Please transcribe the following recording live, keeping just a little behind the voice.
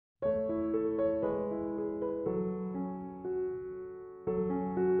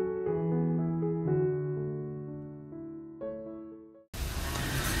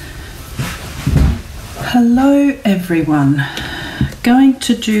Hello everyone, going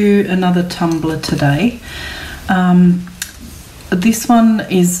to do another tumbler today. This one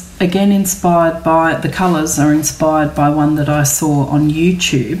is again inspired by, the colours are inspired by one that I saw on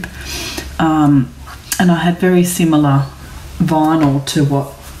YouTube, and I had very similar vinyl to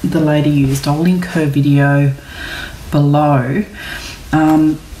what the lady used. I'll link her video below.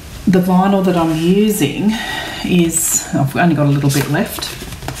 The vinyl that I'm using is, I've only got a little bit left,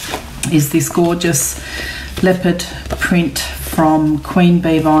 is this gorgeous Leopard print from Queen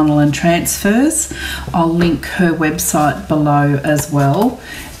Bee Vinyl and Transfers. I'll link her website below as well.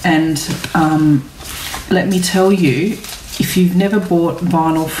 And let me tell you, if you've never bought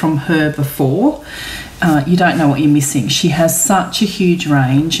vinyl from her before, you don't know what you're missing. She has such a huge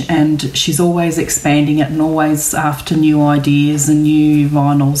range and she's always expanding it and always after new ideas and new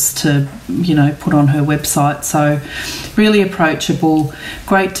vinyls to, you know, put on her website. So really approachable,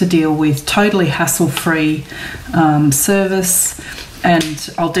 great to deal with, totally hassle-free service,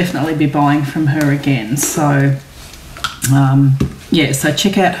 and I'll definitely be buying from her again. So yeah, so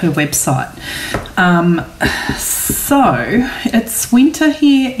check out her website. So it's winter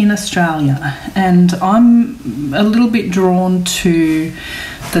here in Australia and I'm a little bit drawn to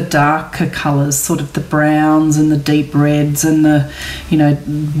the darker colours, sort of the browns and the deep reds and the, you know,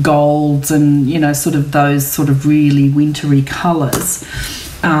 golds and, you know, sort of those sort of really wintry colours.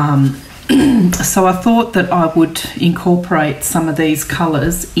 So I thought that I would incorporate some of these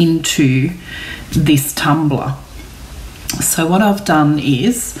colours into this tumbler. So what I've done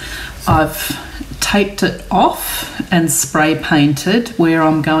is I've taped it off and spray painted where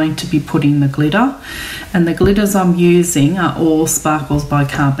I'm going to be putting the glitter, and the glitters I'm using are all Sparkles by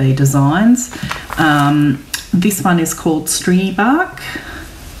Carbide Designs. This one is called Stringy Bark,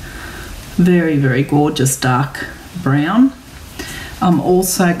 very, very gorgeous dark brown. I'm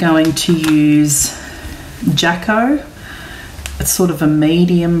also going to use Jacko. It's sort of a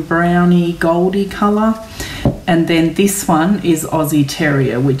medium browny goldy colour. And then this one is Aussie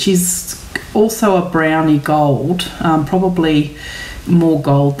Terrier, which is also a browny gold, probably more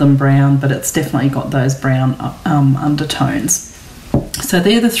gold than brown, but it's definitely got those brown undertones. So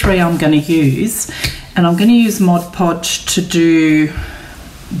they're the three I'm going to use, and I'm going to use Mod Podge to do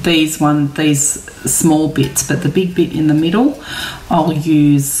these small bits, but the big bit in the middle I'll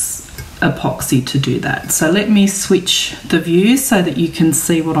use epoxy to do that. So let me switch the view so that you can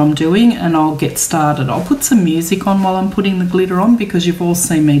see what I'm doing, and I'll get started. I'll put some music on while I'm putting the glitter on because you've all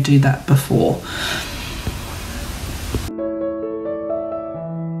seen me do that before.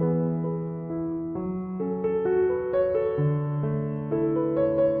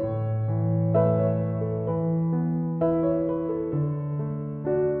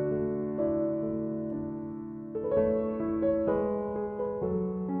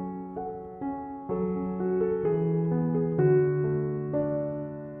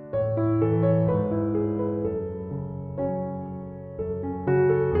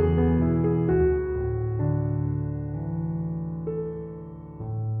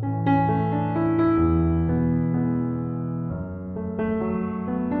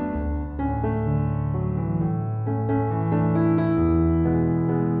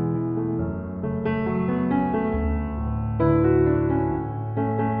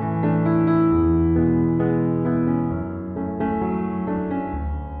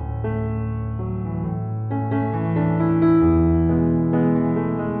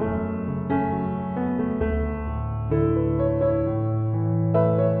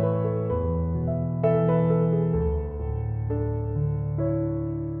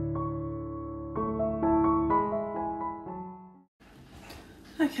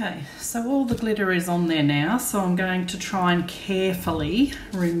 Okay, so all the glitter is on there now, so I'm going to try and carefully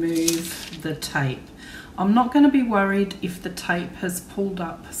remove the tape. I'm not going to be worried if the tape has pulled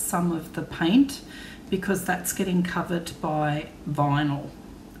up some of the paint because that's getting covered by vinyl.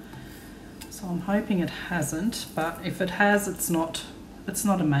 So I'm hoping it hasn't, but if it has, it's not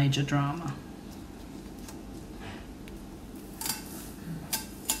a major drama.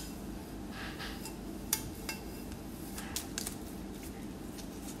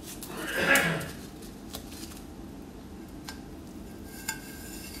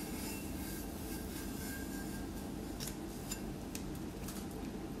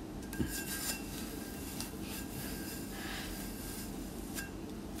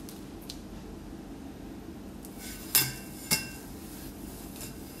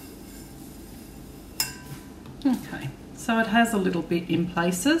 Okay, so it has a little bit in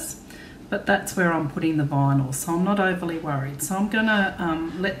places, but that's where I'm putting the vinyl, so I'm not overly worried. So I'm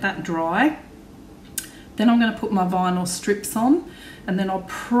gonna let that dry. Then I'm gonna put my vinyl strips on, and then I'll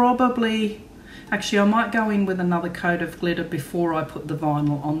probably Actually, I might go in with another coat of glitter before I put the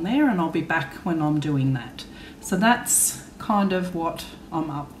vinyl on there, and I'll be back when I'm doing that. So that's kind of what I'm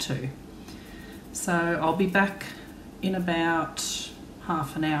up to. So I'll be back in about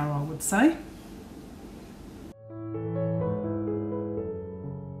half an hour, I would say.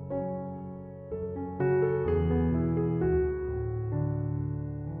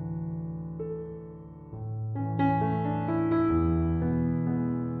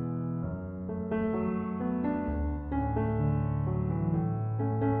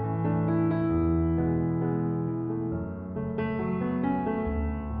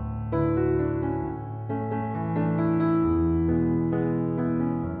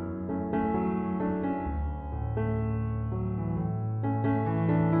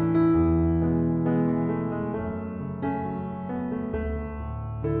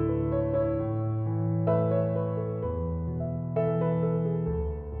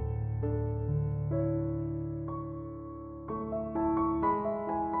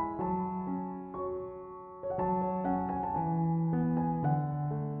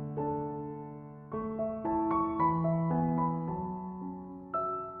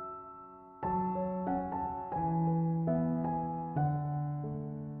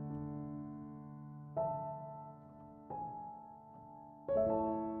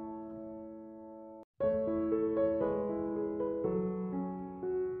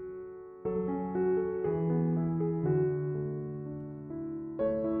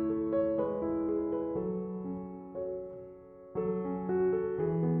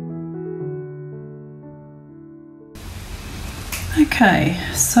 Okay,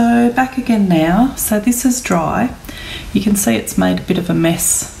 so back again now. So this is dry. You can see it's made a bit of a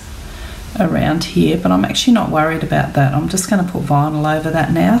mess around here, but I'm actually not worried about that. I'm just going to put vinyl over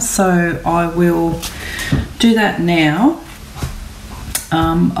that now. So I will do that now.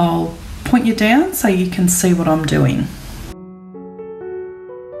 I'll point you down so you can see what I'm doing.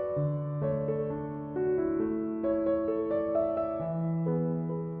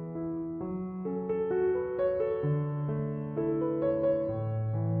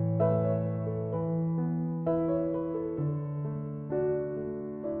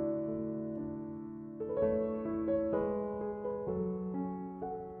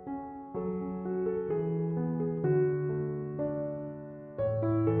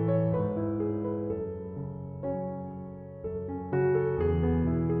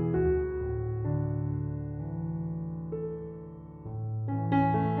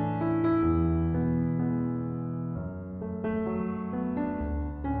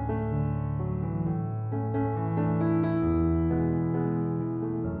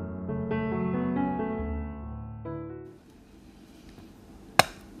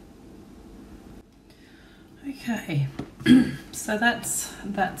 Okay, so that's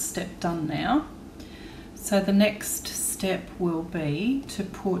that step done now. So the next step will be to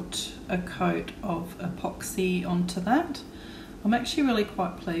put a coat of epoxy onto that. I'm actually really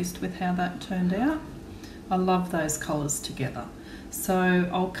quite pleased with how that turned out. I love those colours together. So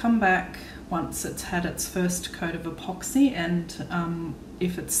I'll come back once it's had its first coat of epoxy, and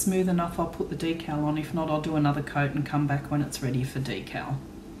if it's smooth enough I'll put the decal on. If not, I'll do another coat and come back when it's ready for decal.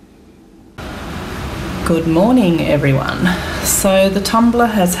 Good morning everyone. So the tumbler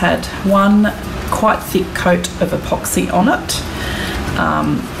has had one quite thick coat of epoxy on it.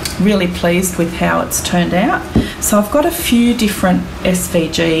 Really pleased with how it's turned out. So I've got a few different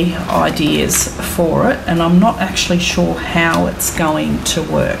SVG ideas for it, and I'm not actually sure how it's going to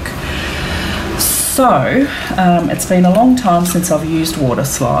work. So it's been a long time since I've used water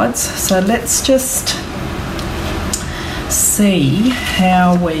slides, so let's just see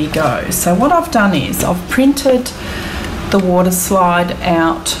how we go. So what I've done is I've printed the water slide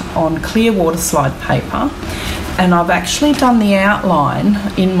out on clear water slide paper, and I've actually done the outline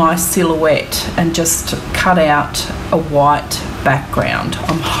in my silhouette and just cut out a white background.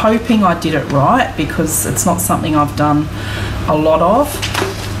 I'm hoping I did it right because it's not something I've done a lot of,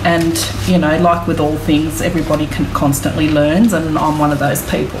 and you know, like with all things, everybody constantly learns, and I'm one of those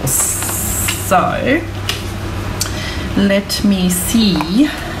people. So let me see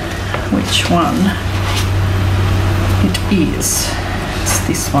which one it is. It's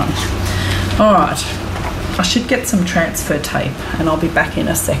this one. All right, I should get some transfer tape and I'll be back in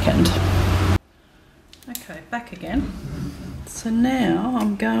a second. Okay, back again. So now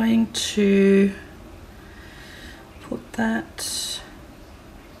I'm going to put that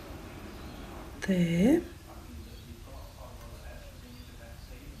there.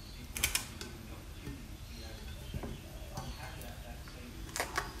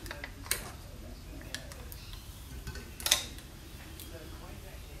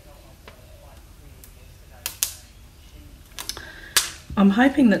 I'm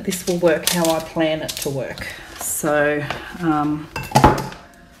hoping that this will work how I plan it to work. So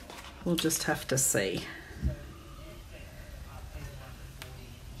we'll just have to see.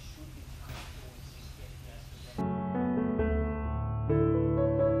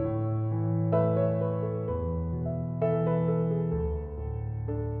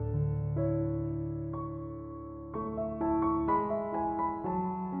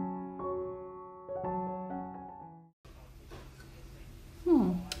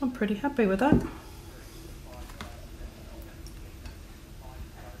 I'm pretty happy with that.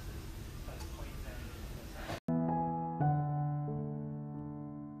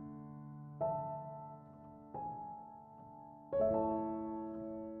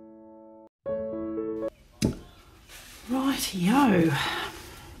 Rightio.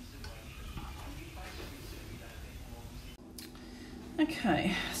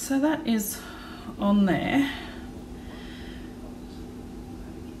 Okay, so that is on there.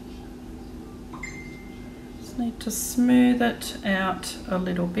 Just need to smooth it out a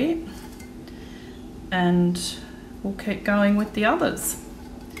little bit and we'll keep going with the others.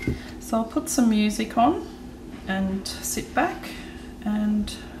 So I'll put some music on and sit back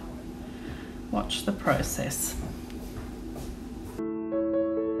and watch the process.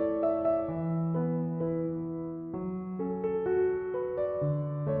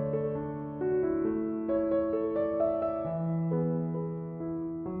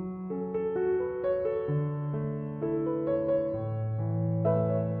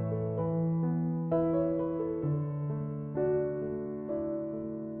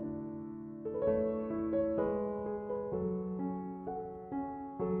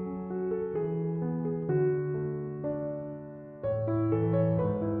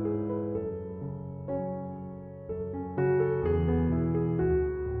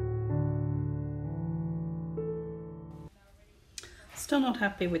 Still not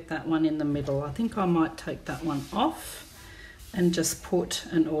happy with that one in the middle. I think I might take that one off and just put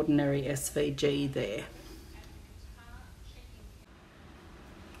an ordinary SVG there.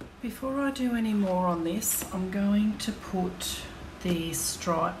 Before I do any more on this, I'm going to put the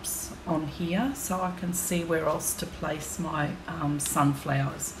stripes on here so I can see where else to place my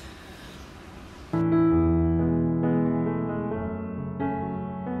sunflowers.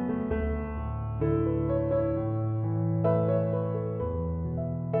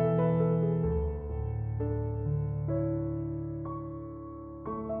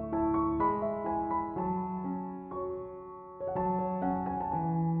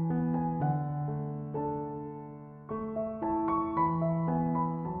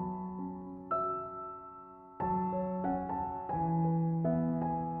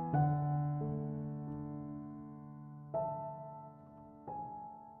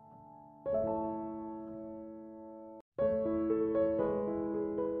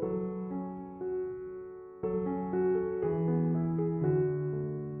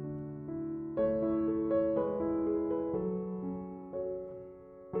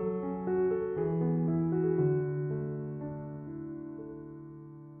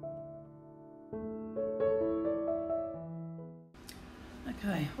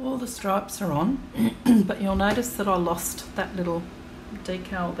 Okay, all the stripes are on, but you'll notice that I lost that little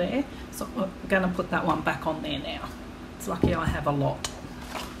decal there, so I'm going to put that one back on there now. It's lucky I have a lot.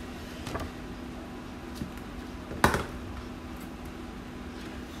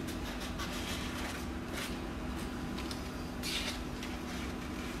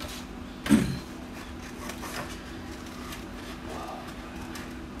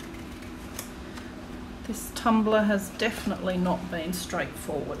 This tumbler has definitely not been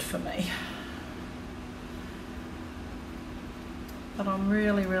straightforward for me, but I'm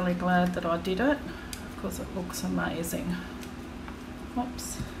really glad that I did it because it looks amazing.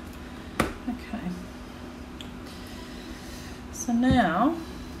 Oops. Okay, so now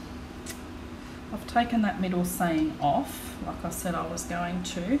I've taken that middle seam off like I said I was going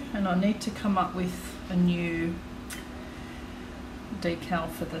to, and I need to come up with a new decal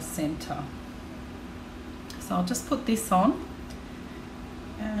for the center. So I'll just put this on,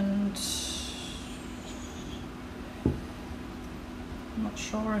 and I'm not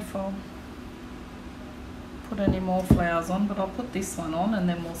sure if I'll put any more flowers on, but I'll put this one on and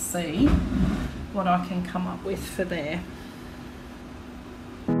then we'll see what I can come up with for there.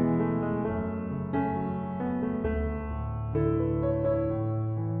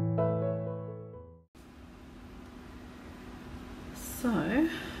 So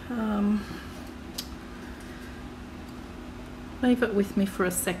leave it with me for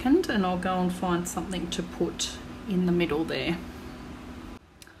a second and I'll go and find something to put in the middle there.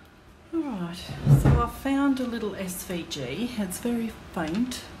 Alright, so I've found found a little SVG. It's very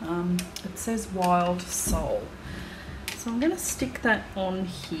faint. It says Wild Soul. So I'm going to stick that on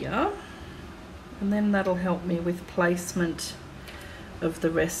here, and then that'll help me with placement of the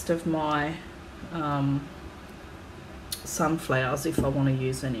rest of my sunflowers if I want to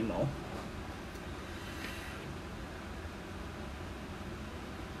use any more.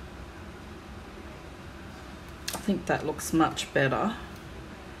 I think that looks much better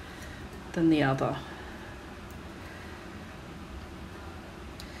than the other.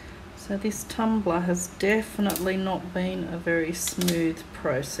 So this tumbler has definitely not been a very smooth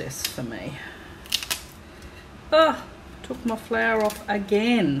process for me. Ah, took my flower off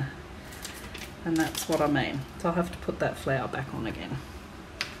again. And that's what I mean. So I'll have to put that flower back on again.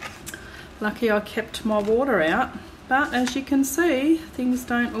 Lucky I kept my water out, but as you can see, things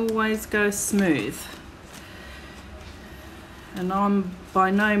don't always go smooth. And I'm by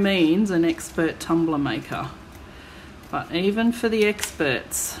no means an expert tumbler maker, but even for the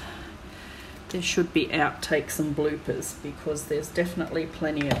experts, there should be outtakes and bloopers, because there's definitely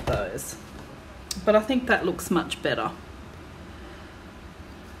plenty of those. But I think that looks much better.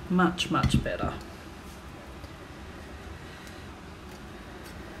 Much, much better.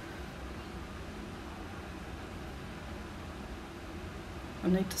 I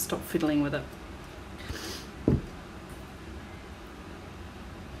need to stop fiddling with it.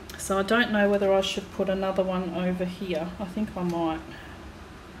 So I don't know whether I should put another one over here. I think I might,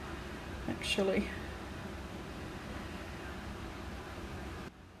 actually.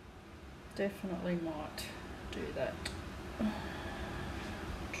 Definitely might do that. Let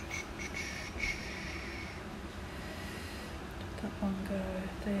that one go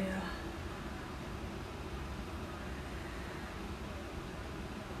there.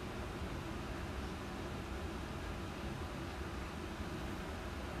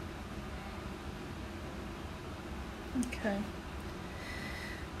 Okay,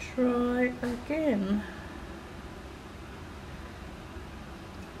 try again.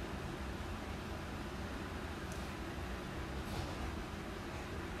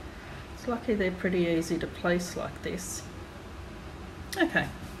 It's lucky they're pretty easy to place like this. Okay,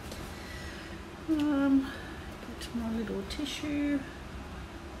 get my little tissue.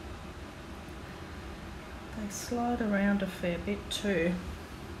 They slide around a fair bit too.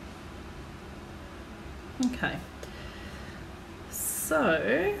 Okay.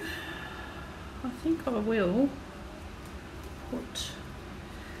 So, I think I will put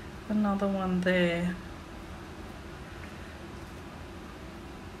another one there.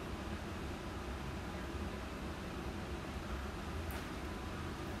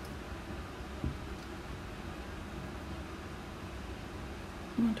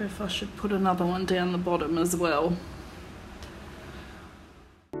 I wonder if I should put another one down the bottom as well.